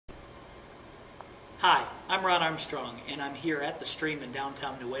Hi, I'm Ron Armstrong, and I'm here at the Stream in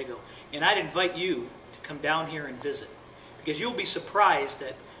downtown Newaygo, and I'd invite you to come down here and visit, because you'll be surprised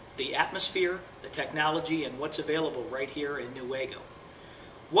at the atmosphere, the technology, and what's available right here in Newaygo.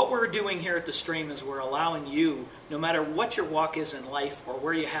 What we're doing here at the Stream is we're allowing you, no matter what your walk is in life or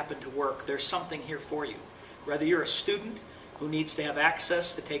where you happen to work, there's something here for you. Whether you're a student who needs to have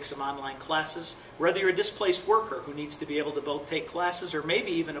access to take some online classes, whether you're a displaced worker who needs to be able to both take classes or maybe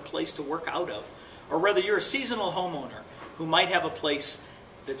even a place to work out of, or whether you're a seasonal homeowner who might have a place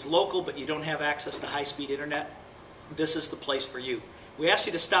that's local but you don't have access to high-speed internet, this is the place for you. We ask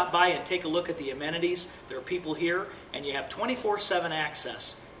you to stop by and take a look at the amenities. There are people here, and you have 24/7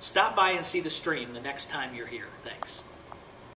 access. Stop by and see the Stream the next time you're here. Thanks.